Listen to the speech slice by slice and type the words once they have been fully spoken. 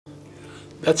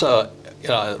That's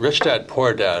Rich Dad,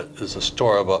 Poor Dad is a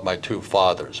story about my two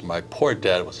fathers. My poor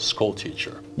dad was a school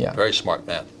teacher, very smart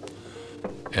man.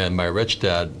 And my rich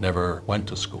dad never went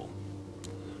to school.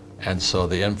 And so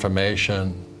the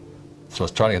information, so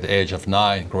starting at the age of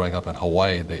 9, growing up in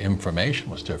Hawaii, the information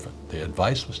was different, the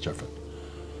advice was different.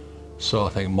 So I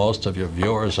think most of your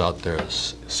viewers out there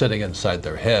sitting inside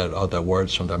their head are the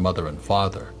words from their mother and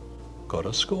father. Go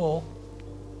to school,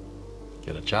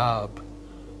 get a job,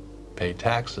 pay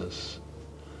taxes,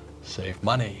 save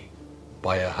money,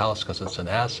 buy a house because it's an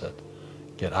asset,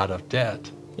 get out of debt,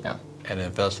 and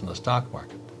invest in the stock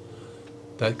market.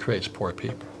 That creates poor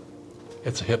people.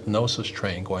 It's a hypnosis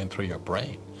train going through your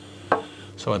brain.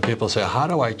 So when people say, how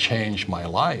do I change my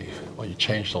life? Well, you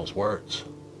change those words.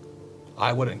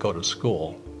 I wouldn't go to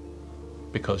school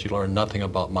because you learn nothing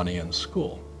about money in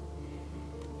school.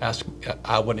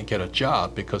 I wouldn't get a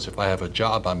job because if I have a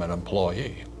job, I'm an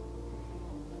employee.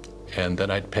 And then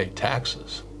I'd pay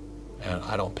taxes. And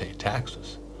I don't pay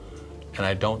taxes. And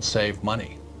I don't save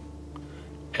money.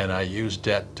 And I use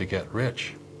debt to get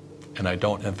rich. And I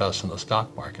don't invest in the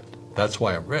stock market. That's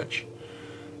why I'm rich.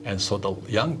 And so the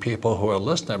young people who are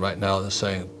listening right now, they're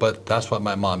saying, but that's what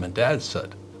my mom and dad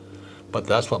said. But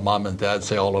that's what mom and dad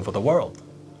say all over the world.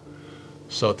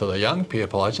 So to the young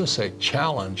people, I just say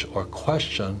challenge or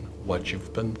question what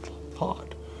you've been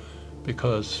taught.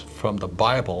 Because from the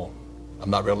Bible, I'm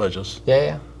not religious,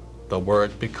 the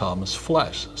word becomes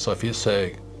flesh. So if you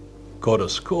say, go to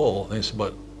school, and you say,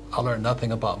 but I learned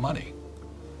nothing about money.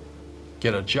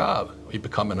 Get a job, you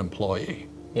become an employee.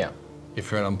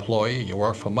 If you're an employee, you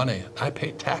work for money, I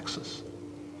pay taxes.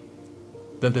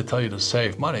 Then they tell you to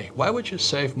save money. Why would you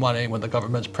save money when the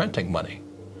government's printing money?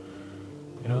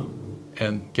 You know,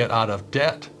 and get out of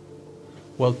debt.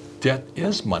 Well, debt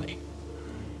is money.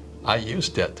 I use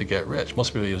debt to get rich.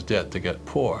 Most people use debt to get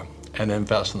poor and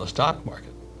invest in the stock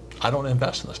market. I don't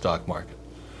invest in the stock market.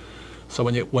 So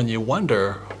when you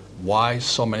wonder why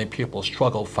so many people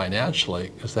struggle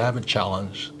financially, is they haven't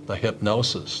challenged the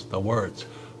hypnosis, the words.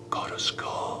 Go to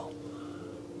school,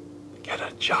 get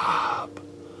a job,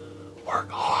 work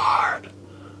hard,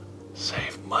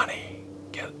 save money,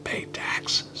 pay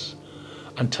taxes.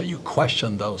 Until you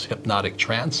question those hypnotic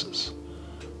trances,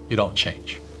 you don't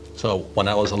change. So when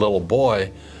I was a little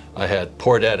boy, I had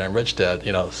poor dad and rich dad,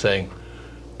 you know, saying,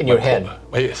 in your head.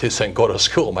 He's saying, go to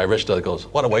school. My rich dad goes,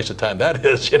 what a waste of time that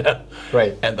is, you know.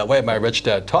 Right. And the way my rich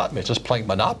dad taught me, just playing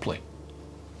Monopoly.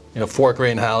 You know, 4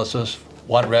 greenhouses,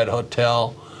 1 red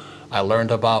hotel. I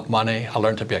learned about money. I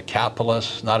learned to be a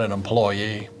capitalist, not an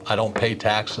employee. I don't pay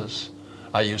taxes.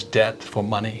 I use debt for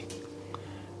money.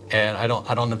 And I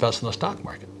don't invest in the stock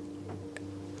market.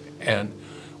 And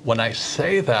when I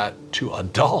say that to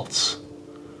adults,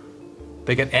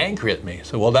 they get angry at me.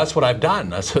 So, well, that's what I've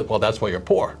done. I said, well, that's why you're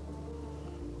poor.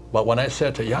 But when I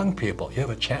said to young people, you have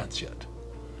a chance yet.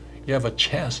 You have a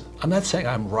chance. I'm not saying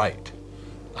I'm right.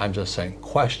 I'm just saying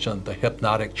question the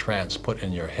hypnotic trance put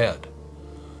in your head,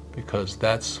 because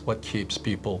that's what keeps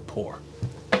people poor.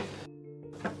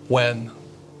 When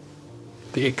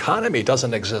the economy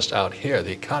doesn't exist out here,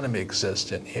 the economy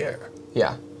exists in here.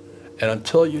 And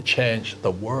until you change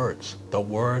the words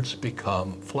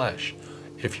become flesh.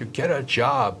 If you get a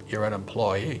job, you're an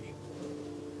employee.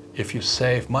 If you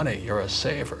save money, you're a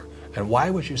saver. And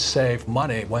why would you save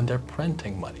money when they're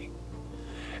printing money?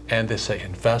 And they say,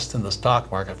 invest in the stock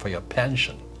market for your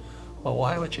pension. Well,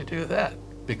 why would you do that?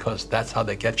 Because that's how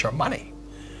they get your money.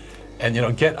 And you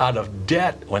know, get out of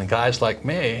debt when guys like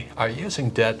me are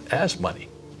using debt as money.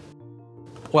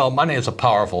 Well, money is a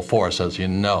powerful force, as you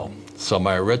know. So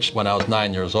when I was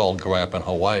 9 years old, growing up in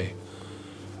Hawaii,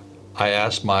 I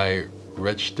asked my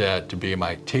rich dad to be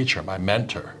my teacher, my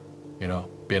mentor, you know,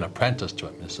 be an apprentice to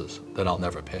him. He says, then I'll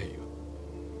never pay you.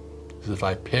 He says, if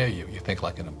I pay you, you think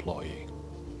like an employee.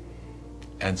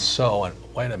 And so,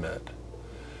 wait a minute.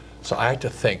 So I had to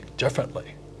think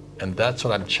differently. And that's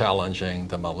what I'm challenging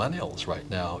the millennials right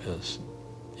now is,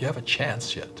 you have a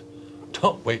chance yet.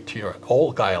 Don't wait till you're an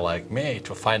old guy like me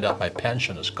to find out my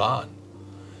pension is gone.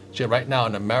 See, right now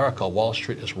in America, Wall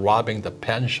Street is robbing the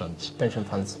pension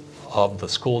funds of the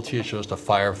school teachers, the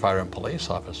firefighter, and police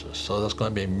officers. So there's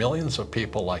going to be millions of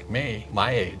people like me,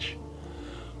 my age,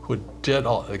 who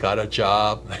they got a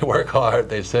job, they work hard,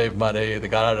 they save money, they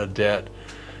got out of debt,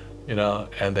 you know,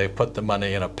 and they put the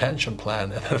money in a pension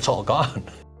plan, and then it's all gone.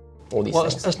 Well,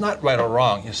 it's not right or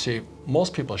wrong. You see,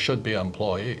 most people should be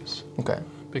employees.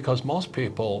 Because most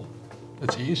people,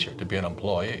 it's easier to be an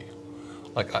employee.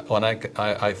 Like when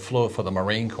I flew for the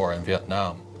Marine Corps in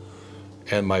Vietnam,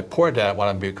 and my poor dad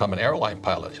wanted me to become an airline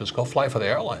pilot. He says, go fly for the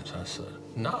airlines. And I said,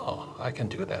 no, I can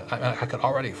do that. I could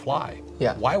already fly.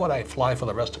 Yeah. Why would I fly for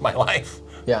the rest of my life?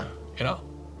 Yeah. You know?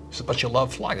 He said, but you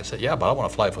love flying. I said, yeah, but I want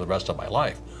to fly for the rest of my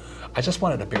life. I just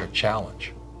wanted a bigger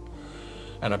challenge.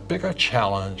 And a bigger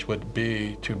challenge would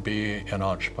be to be an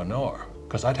entrepreneur,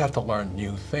 because I'd have to learn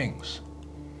new things.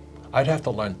 I'd have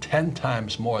to learn 10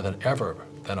 times more than ever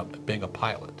than being a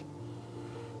pilot.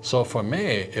 So for me,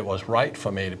 it was right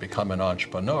for me to become an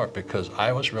entrepreneur because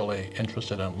I was really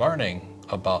interested in learning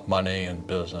about money and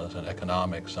business and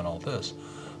economics and all this.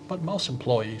 But most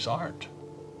employees aren't.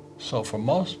 So for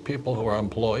most people who are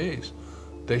employees,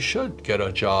 they should get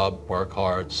a job, work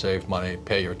hard, save money,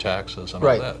 pay your taxes and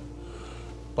all that.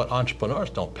 But entrepreneurs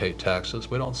don't pay taxes.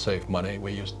 We don't save money.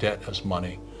 We use debt as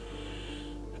money.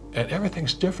 And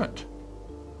everything's different.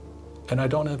 And I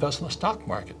don't invest in the stock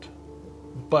market.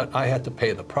 But I had to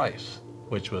pay the price,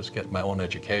 which was get my own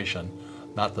education,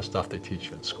 not the stuff they teach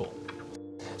you in school.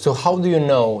 So how do you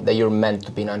know that you're meant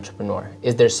to be an entrepreneur?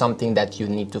 Is there something that you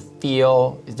need to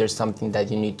feel? Is there something that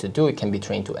you need to do? It can be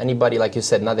trained to anybody. Like you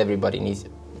said, not everybody needs,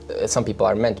 some people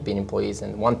are meant to be employees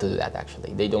and want to do that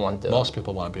actually. They don't want to. Most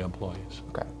people want to be employees.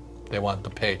 Okay. They want the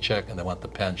paycheck and they want the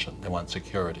pension. They want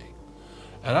security.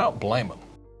 And I don't blame them.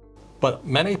 But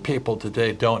many people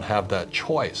today don't have that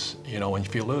choice. You know,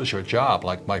 if you lose your job,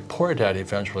 like my poor dad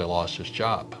eventually lost his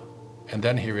job. And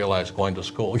then he realized going to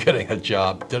school, getting a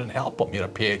job didn't help him. He had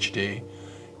a PhD.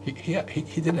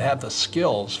 He didn't have the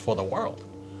skills for the world.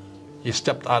 He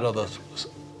stepped out of the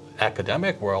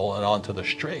academic world and onto the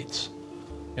streets.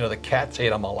 You know, the cats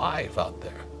ate him alive out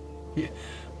there.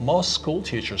 Most school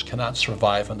teachers cannot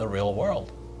survive in the real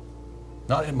world.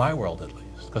 Not in my world, at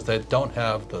least, because they don't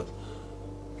have the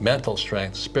mental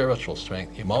strength, spiritual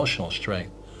strength, emotional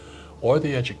strength, or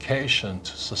the education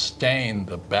to sustain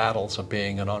the battles of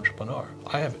being an entrepreneur.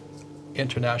 I have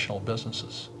international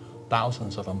businesses,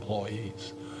 thousands of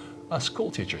employees. A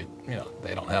school teacher, you know,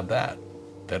 they don't have that.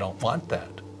 They don't want that.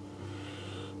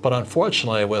 But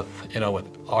unfortunately, with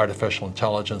artificial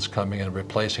intelligence coming and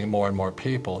replacing more and more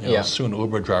people, you know, soon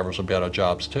Uber drivers will be out of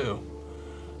jobs too.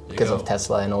 Because of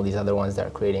Tesla and all these other ones that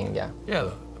are creating,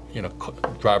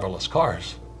 driverless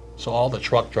cars. So all the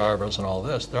truck drivers and all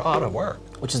this, they're out of work.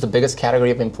 Which is the biggest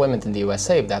category of employment in the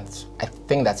USA. I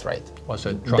think that's right. What's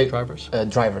it, truck drivers?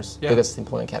 Drivers, biggest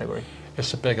employment category.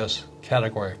 It's the biggest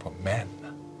category for men.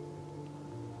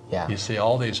 Yeah. You see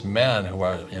all these men who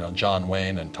are, you know, John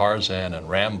Wayne and Tarzan and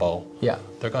Rambo,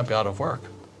 they're going to be out of work.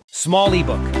 Small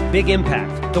ebook, big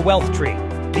impact, The Wealth Tree.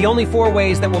 The only 4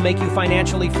 ways that will make you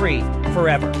financially free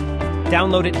forever.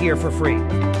 Download it here for free.